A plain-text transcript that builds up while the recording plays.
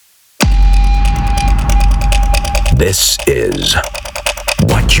This is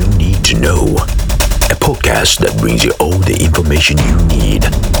What You Need to Know, a podcast that brings you all the information you need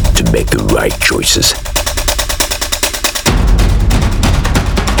to make the right choices.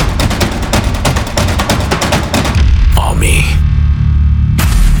 Army.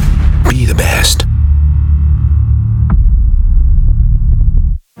 Be the best.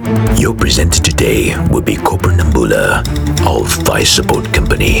 Your presenter today will be Corporal Nambula of Vice Support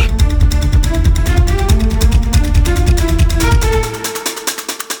Company.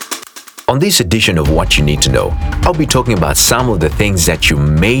 On this edition of What You Need to Know, I'll be talking about some of the things that you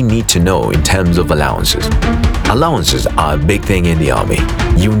may need to know in terms of allowances. Allowances are a big thing in the Army.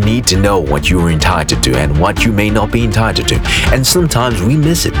 You need to know what you are entitled to and what you may not be entitled to. And sometimes we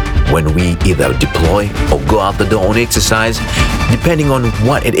miss it when we either deploy or go out the door on exercise, depending on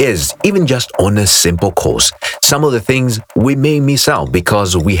what it is, even just on a simple course. Some of the things we may miss out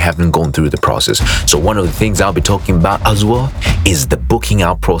because we haven't gone through the process. So one of the things I'll be talking about as well is the booking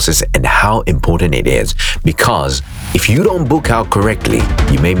out process and how important it is. Because if you don't book out correctly,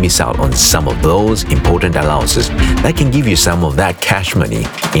 you may miss out on some of those important allowances that can give you some of that cash money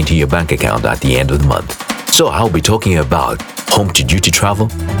into your bank account at the end of the month. So I'll be talking about home to duty travel.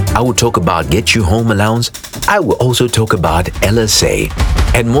 I will talk about get you home allowance. I will also talk about LSA.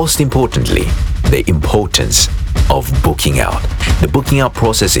 And most importantly, the importance of booking out. The booking out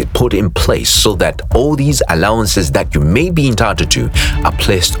process is put in place so that all these allowances that you may be entitled to are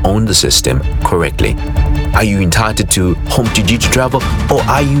placed on the system correctly. Are you entitled to home to duty travel, or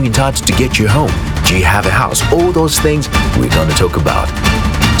are you entitled to get you home? Do you have a house? All those things we're going to talk about.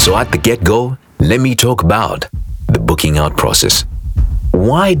 So at the get-go, let me talk about the booking out process.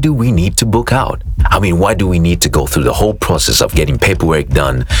 Why do we need to book out? Why do we need to go through the whole process of getting paperwork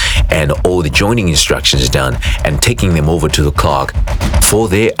done and all the joining instructions done and taking them over to the clerk for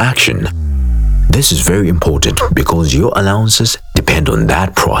their action? This is very important because your allowances depend on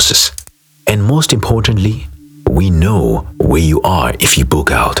that process. And most importantly, we know where you are if you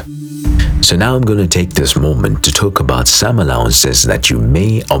book out. So now I'm going to take this moment to talk about some allowances that you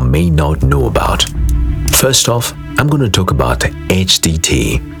may or may not know about. First off, I'm going to talk about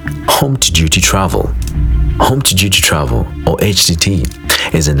HDT, Home to Duty Travel. Home to Duty Travel, or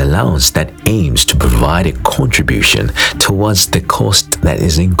HDT, is an allowance that aims to provide a contribution towards the cost that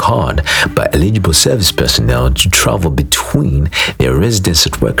is incurred by eligible service personnel to travel between their residence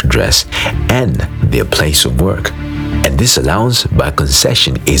at work address and their place of work. And this allowance by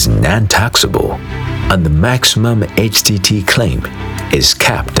concession is non-taxable, and the maximum HDT claim is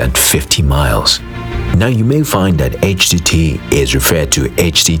capped at 50 miles. Now you may find that HDT is referred to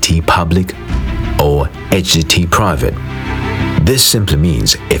HDT public or HDT private. This simply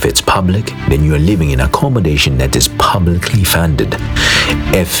means if it's public, then you are living in accommodation that is publicly funded.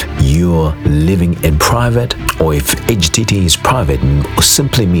 If you're living in private, or if HDT is private,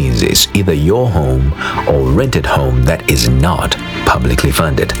 simply means it's either your home or rented home that is not publicly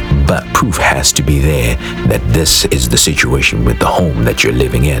funded. But proof has to be there that this is the situation with the home that you're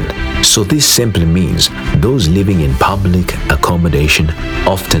living in. So this simply means those living in public accommodation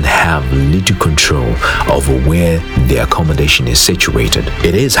often have little control over where their accommodation is situated.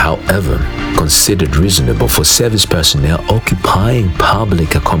 It is, however, considered reasonable for service personnel occupying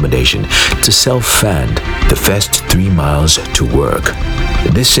public accommodation to self-fund the first 3 miles to work.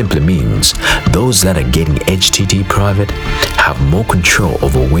 This simply means those that are getting HDT private have more control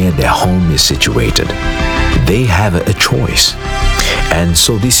over where their home is situated. They have a choice. And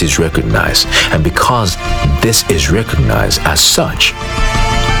so this is recognized. And because this is recognized as such,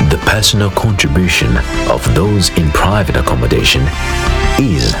 the personal contribution of those in private accommodation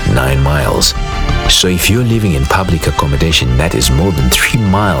is 9 miles. So if you're living in public accommodation that is more than 3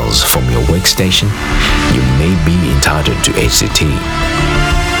 miles from your workstation, you may be entitled to HDT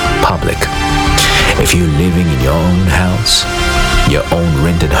public. If you're living in your own house, your own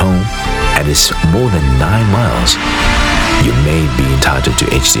rented home, and it's more than 9 miles, you may be entitled to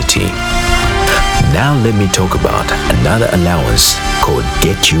HDT. Now let me talk about another allowance called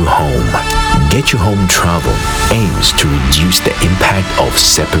Get You Home. Get You Home travel aims to reduce the impact of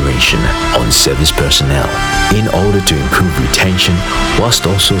separation on service personnel in order to improve retention whilst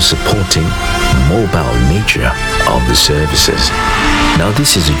also supporting mobile nature of the services. Now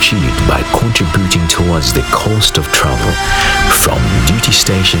this is achieved by contributing towards the cost of travel from duty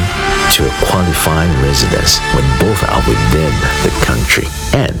station to a qualifying residence when both are within the country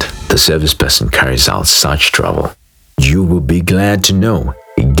and the service person carries out such travel. You will be glad to know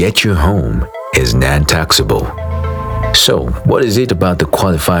Get You Home is non-taxable. So, what is it about the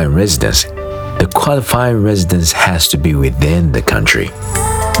qualifying residence? The qualifying residence has to be within the country.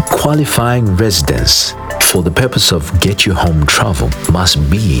 Qualifying residence for the purpose of get you home travel must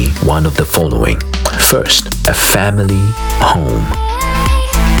be one of the following. First, a family home,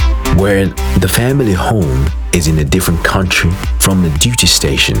 where the family home is in a different country from the duty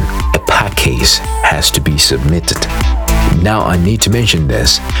station. A pack case has to be submitted. Now I need to mention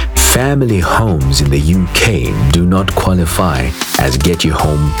this. Family homes in the UK do not qualify as get you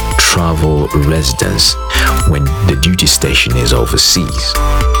home travel residence when the duty station is overseas.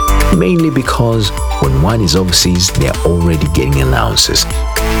 Mainly because when one is overseas, they're already getting allowances.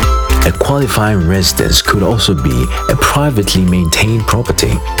 A qualifying residence could also be a privately maintained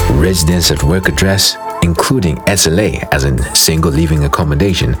property, residence at work address, including SLA as in single living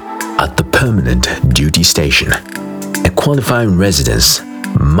accommodation at the permanent duty station. A qualifying residence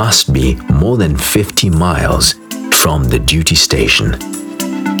must be more than 50 miles from the duty station.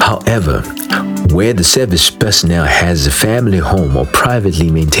 However, where the service personnel has a family home or privately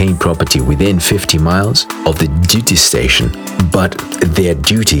maintained property within 50 miles of the duty station, but their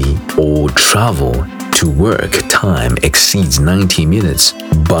duty or travel to work time exceeds 90 minutes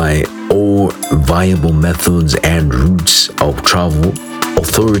by all viable methods and routes of travel,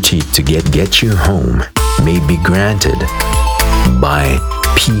 authority to get you home may be granted by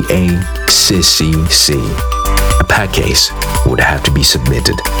PACCC. A pack case would have to be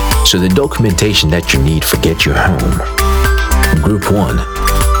submitted. So the documentation that you need for get you home. Group 1,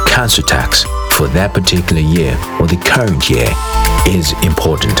 council tax for that particular year or the current year is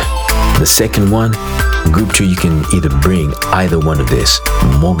important. The second one, Group 2, you can either bring either one of this: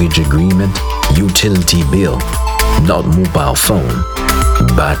 mortgage agreement, utility bill, not mobile phone,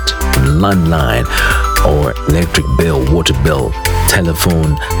 but landline or electric bill, water bill,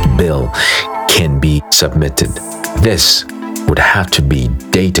 telephone bill can be submitted. This would have to be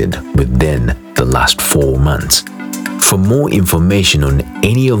dated within the last 4 months. For more information on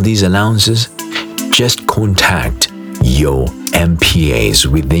any of these allowances, just contact your MPAs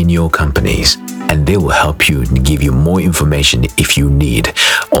within your companies and they will help you and give you more information if you need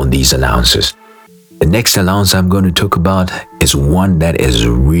on these allowances. The next allowance I'm going to talk about is one that is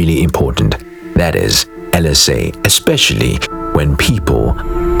really important. That is LSA, especially when people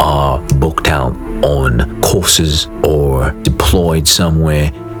are booked out on courses or deployed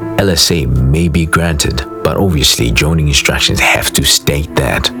somewhere. LSA may be granted, but obviously joining instructions have to state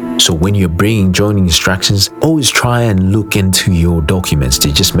that. So when you're bringing joining instructions, always try and look into your documents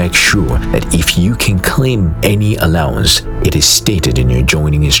to just make sure that if you can claim any allowance, it is stated in your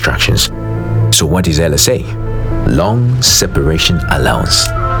joining instructions. So what is LSA? Long Separation Allowance.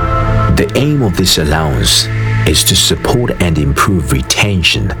 The aim of this allowance is to support and improve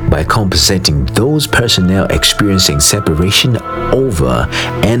retention by compensating those personnel experiencing separation over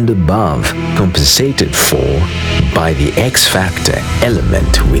and above compensated for by the X factor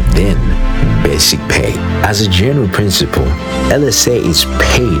element within basic pay. As a general principle, LSA is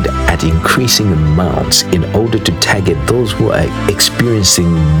paid at increasing amounts in order to target those who are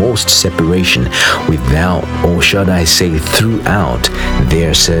experiencing most separation without, or should I say throughout,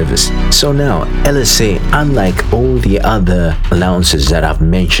 their service. So now, LSA, unlike all the other allowances that I've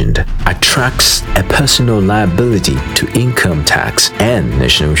mentioned, attracts a personal liability to income tax and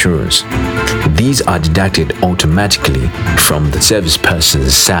national insurance. These are deducted automatically from the service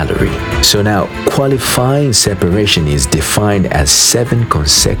person's salary. So now, qualifying separation is defined as 7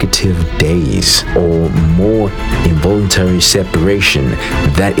 consecutive days or more involuntary separation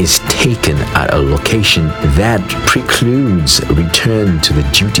that is taken at a location that precludes return to the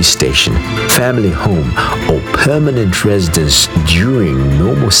duty station, family home, or permanent residence during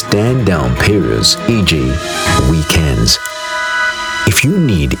normal stand-down periods, e.g. weekends. If you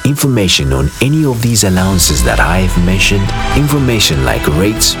need information on any of these allowances that I have mentioned, information like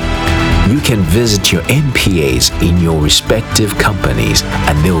rates, you can visit your MPAs in your respective companies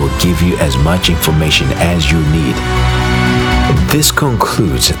and they will give you as much information as you need. This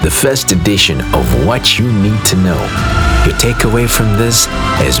concludes the first edition of What You Need to Know. Your takeaway from this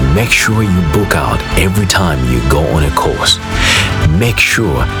is make sure you book out every time you go on a course. Make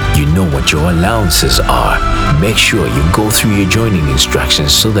sure you know what your allowances are. Make sure you go through your joining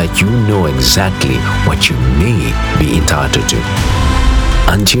instructions so that you know exactly what you may be entitled to.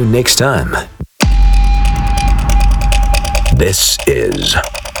 Until next time, this is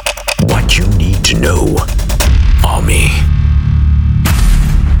What You Need to Know. Army.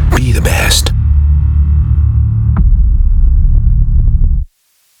 Be the best.